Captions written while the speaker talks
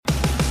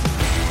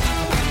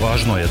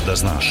Važno je da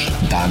znaš.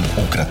 Dan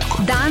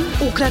ukratko. Dan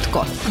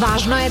ukratko.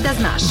 Važno je da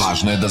znaš.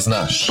 Važno je da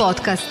znaš.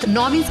 Podcast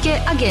novinske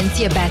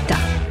agencije Beta.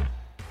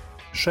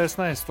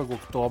 16.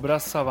 oktobra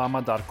sa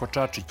vama Darko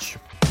Čačić.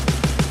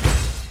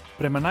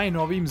 Prema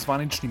najnovijim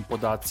zvaničnim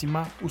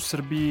podacima, u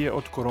Srbiji je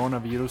od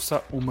koronavirusa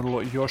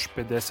umrlo još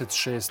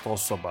 56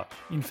 osoba.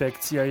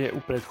 Infekcija je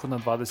u prethodna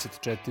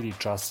 24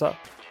 časa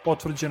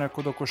potvrđena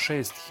kod oko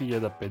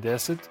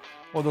 6050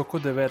 od oko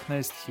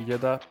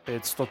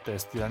 19.500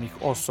 testiranih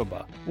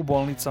osoba. U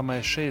bolnicama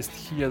je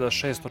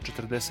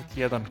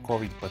 6.641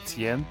 COVID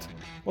pacijent,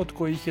 od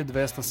kojih je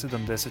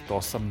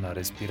 278 na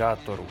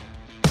respiratoru.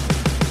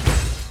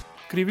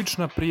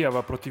 Krivična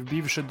prijava protiv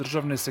bivše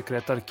državne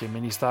sekretarke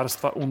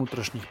Ministarstva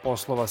unutrašnjih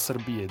poslova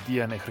Srbije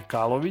Dijane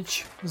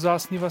Hrkalović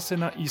zasniva se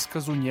na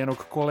iskazu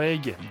njenog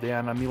kolege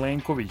Dejana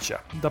Milenkovića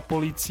da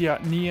policija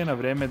nije na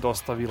vreme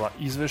dostavila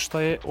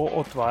izveštaje o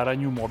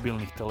otvaranju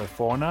mobilnih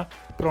telefona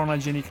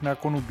pronađenih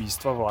nakon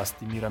ubistva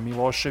Vlastimira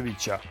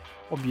Miloševića,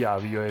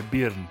 objavio je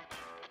BIRN.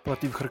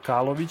 Protiv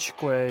Hrkalović,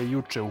 koja je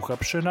juče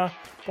uhapšena,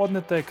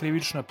 podneta je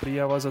krivična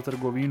prijava za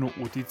trgovinu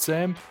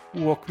uticajem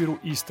u okviru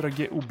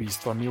istrage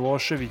ubistva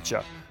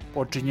Miloševića,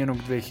 počinjenog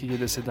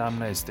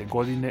 2017.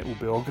 godine u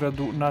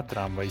Beogradu na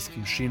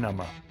tramvajskim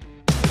šinama.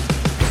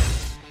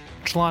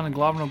 Član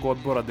glavnog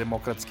odbora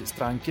Demokratske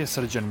stranke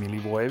Srđan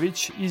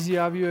Milivojević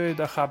izjavio je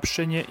da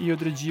hapšenje i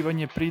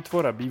određivanje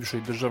pritvora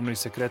bivšoj državnoj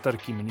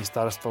sekretarki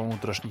Ministarstva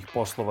unutrašnjih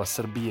poslova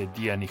Srbije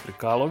Dijani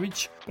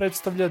Hrkalović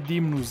predstavlja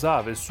dimnu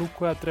zavesu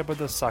koja treba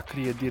da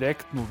sakrije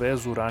direktnu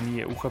vezu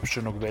ranije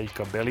uhapšenog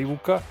Veljka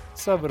Belivuka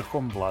sa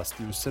vrhom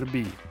vlasti u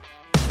Srbiji.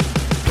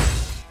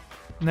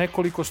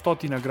 Nekoliko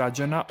stotina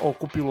građana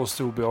okupilo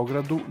se u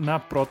Beogradu na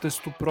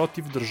protestu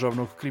protiv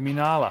državnog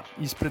kriminala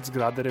ispred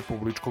zgrade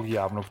Republičkog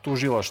javnog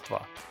tužilaštva.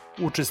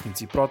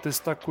 Učesnici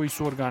protesta, koji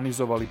su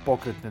organizovali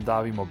pokret Ne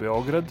davimo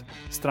Beograd,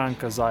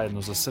 stranka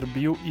Zajedno za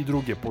Srbiju i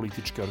druge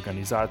političke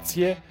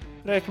organizacije,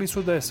 rekli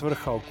su da je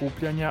svrha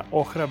okupljanja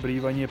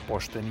ohrabrivanje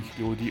poštenih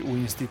ljudi u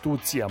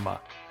institucijama.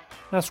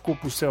 Na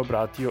skupu se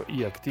obratio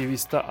i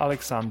aktivista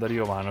Aleksandar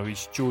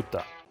Jovanović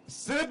Ćuta.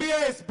 Srbija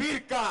je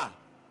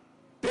zbirka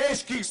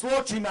teških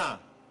zločina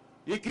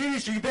i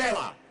krivičnih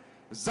dela.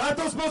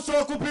 Zato smo se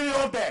okupili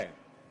ovde,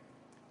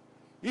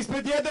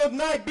 ispred jedne od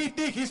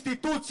najbitnijih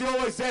institucija u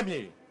ovoj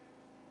zemlji,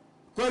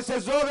 koja se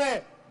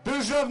zove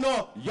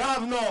Državno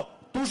javno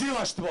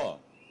tužilaštvo,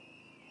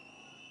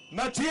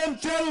 na čijem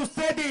čelu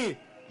sedi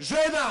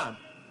žena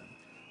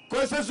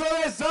koja se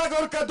zove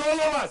Zagorka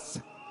Dolovac,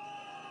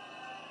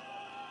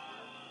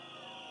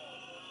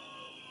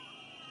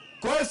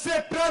 koja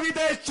se pravi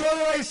da je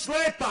čorava i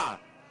slepa,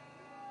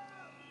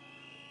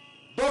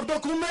 dok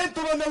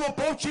dokumentovana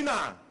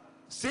lopovčina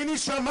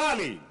Siniša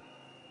Mali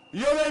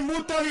i onaj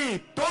mutavi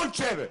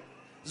Tončev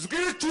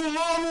zgrču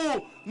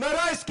lovu na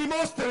rajskim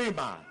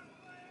ostrvima.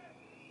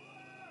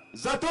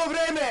 Za to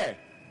vreme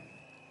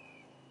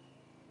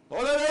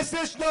ona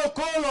nesrećna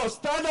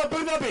okolnost Ana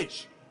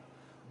Brnabić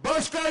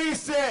baškari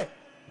se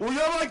u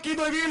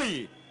Jovankinoj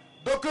vili,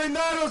 dok je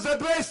narod za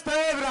 200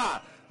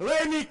 evra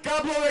leni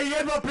kablove i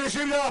jedva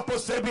preživljava po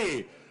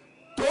Srbiji.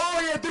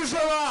 To je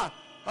država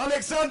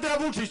Aleksandra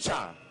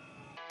Vučića.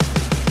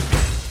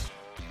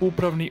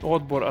 Upravni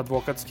odbor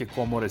Advokatske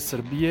komore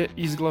Srbije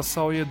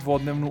izglasao je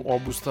dvodnevnu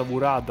obustavu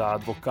rada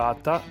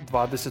advokata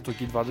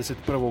 20. i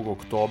 21.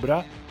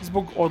 oktobra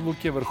zbog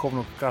odluke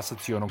Vrhovnog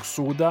kasacionog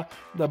suda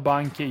da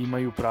banke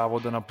imaju pravo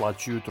da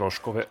naplaćuju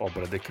troškove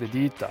obrade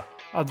kredita.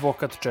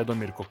 Advokat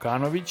Čedomir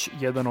Kokanović,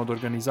 jedan od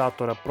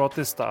organizatora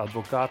protesta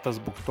advokata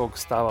zbog tog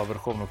stava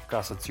Vrhovnog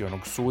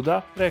kasacionog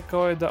suda,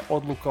 rekao je da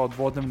odluka o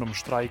dvodnevnom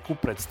štrajku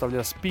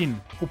predstavlja spin,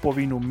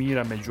 kupovinu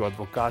mira među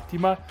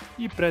advokatima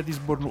i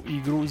predizbornu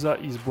igru za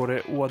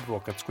izbore u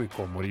Advokatskoj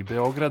komori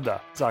Beograda,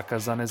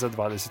 zakazane za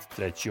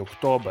 23.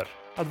 oktobar.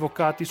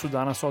 Advokati su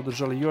danas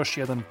održali još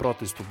jedan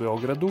protest u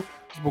Beogradu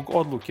zbog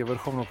odluke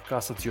Vrhovnog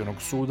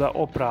kasacionog suda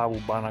o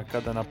pravu banaka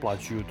da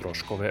naplaćuju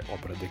troškove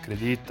obrade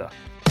kredita.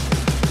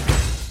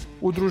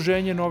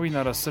 Udruženje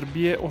novinara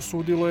Srbije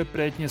osudilo je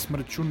pretnje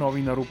smrću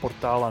novinaru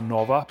portala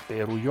Nova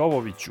Peru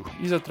Jovoviću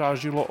i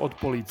zatražilo od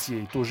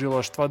policije i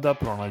tužilaštva da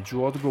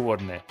pronađu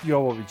odgovorne.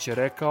 Jovović je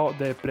rekao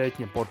da je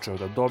pretnje počeo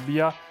da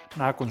dobija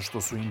nakon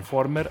što su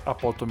Informer, a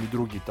potom i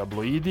drugi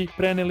tabloidi,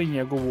 preneli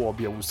njegovu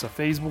objavu sa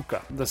Facebooka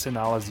da se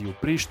nalazi u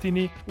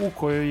Prištini, u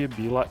kojoj je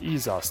bila i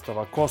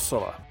zastava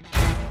Kosova.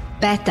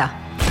 Beta.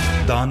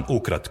 Dan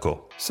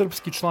ukratko.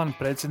 Srpski član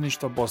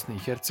predsjedništva Bosne i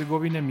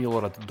Hercegovine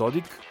Milorad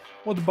Dodik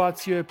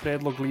odbacio je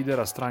predlog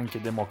lidera stranke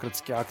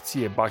Demokratske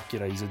akcije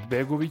Bakira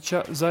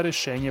Izetbegovića za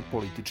rešenje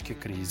političke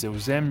krize u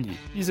zemlji.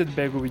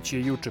 Izetbegović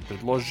je juče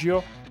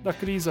predložio da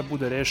kriza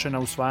bude rešena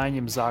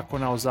usvajanjem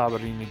zakona o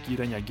zabrani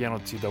negiranja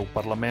genocida u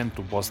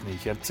parlamentu Bosne i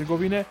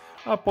Hercegovine,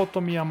 a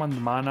potom i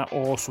amandmana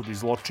o osudi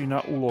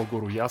zločina u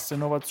logoru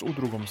Jasenovac u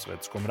Drugom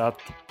svetskom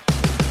ratu.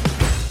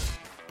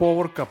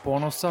 Povorka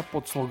ponosa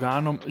pod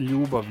sloganom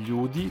Ljubav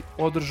ljudi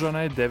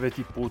održana je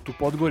 9. put u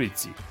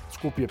Podgorici.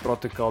 Skup je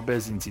protekao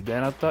bez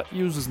incidenata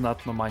i uz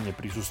znatno manje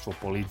prisustvo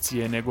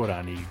policije nego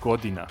ranijih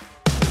godina.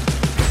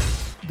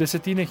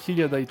 Desetine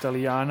hiljada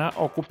Italijana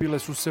okupile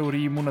su se u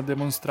Rimu na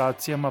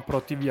demonstracijama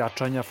protiv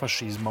jačanja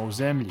fašizma u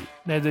zemlji,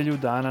 nedelju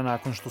dana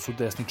nakon što su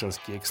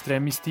desničarski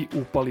ekstremisti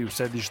upali u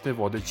sedište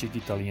vodećeg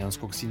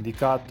italijanskog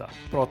sindikata.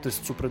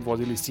 Protest su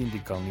predvodili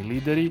sindikalni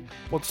lideri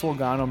pod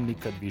sloganom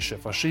 "Nikad više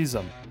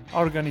fašizam",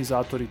 a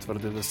organizatori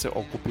tvrde da se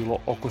okupilo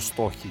oko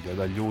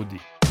 100.000 ljudi.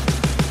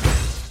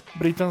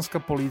 Britanska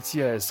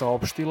policija je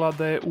saopštila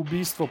da je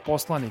ubistvo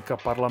poslanika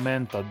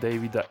parlamenta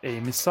Davida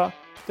Amesa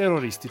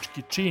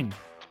teroristički čin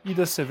i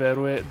da se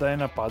veruje da je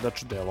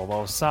napadač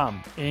delovao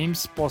sam.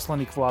 Ames,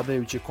 poslanik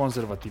vladajuće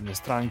konzervativne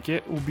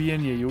stranke,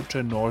 ubijen je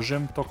juče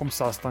nožem tokom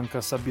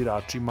sastanka sa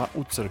biračima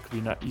u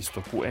crkvi na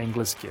istoku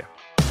Engleske.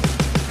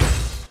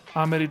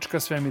 Američka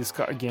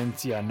svemirska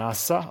agencija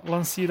NASA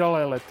lansirala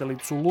je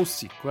letelicu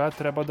Lucy, koja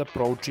treba da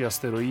prouči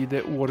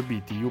asteroide u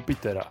orbiti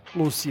Jupitera.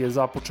 Lucy je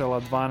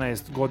započela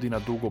 12 godina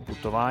dugo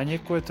putovanje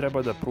koje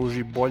treba da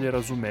pruži bolje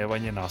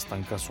razumevanje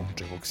nastanka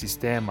sunčevog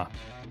sistema.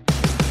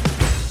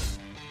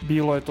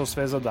 Bilo je to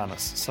sve za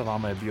danas. Sa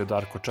vama je bio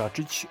Darko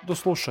Čačić. Do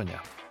slušanja.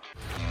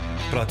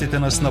 Pratite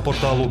nas na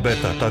portalu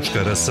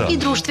beta.rs I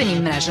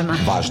društvenim mrežama.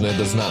 Važno je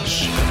da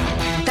znaš.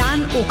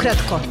 Dan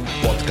ukratko.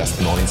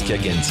 Podcast novinske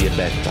agencije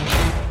Beta.